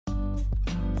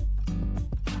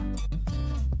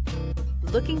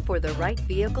Looking for the right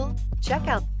vehicle? Check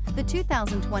out the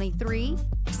 2023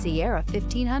 Sierra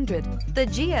 1500. The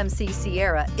GMC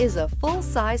Sierra is a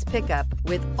full-size pickup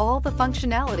with all the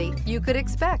functionality you could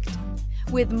expect.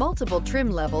 With multiple trim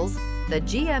levels, the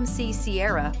GMC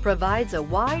Sierra provides a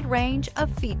wide range of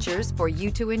features for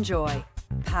you to enjoy.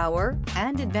 Power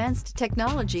and advanced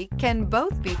technology can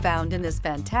both be found in this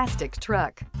fantastic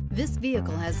truck. This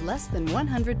vehicle has less than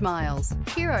 100 miles.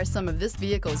 Here are some of this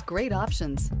vehicle's great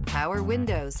options: power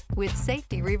windows with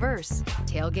safety reverse,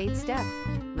 tailgate step,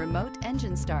 remote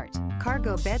engine start,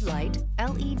 cargo bed light,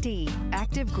 LED,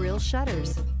 active grille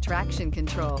shutters, traction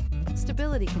control,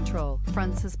 stability control,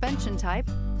 front suspension type,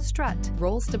 strut,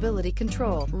 roll stability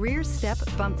control, rear step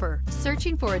bumper.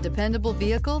 Searching for a dependable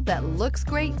vehicle that looks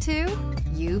great too?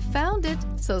 You found it,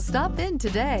 so stop in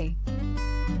today.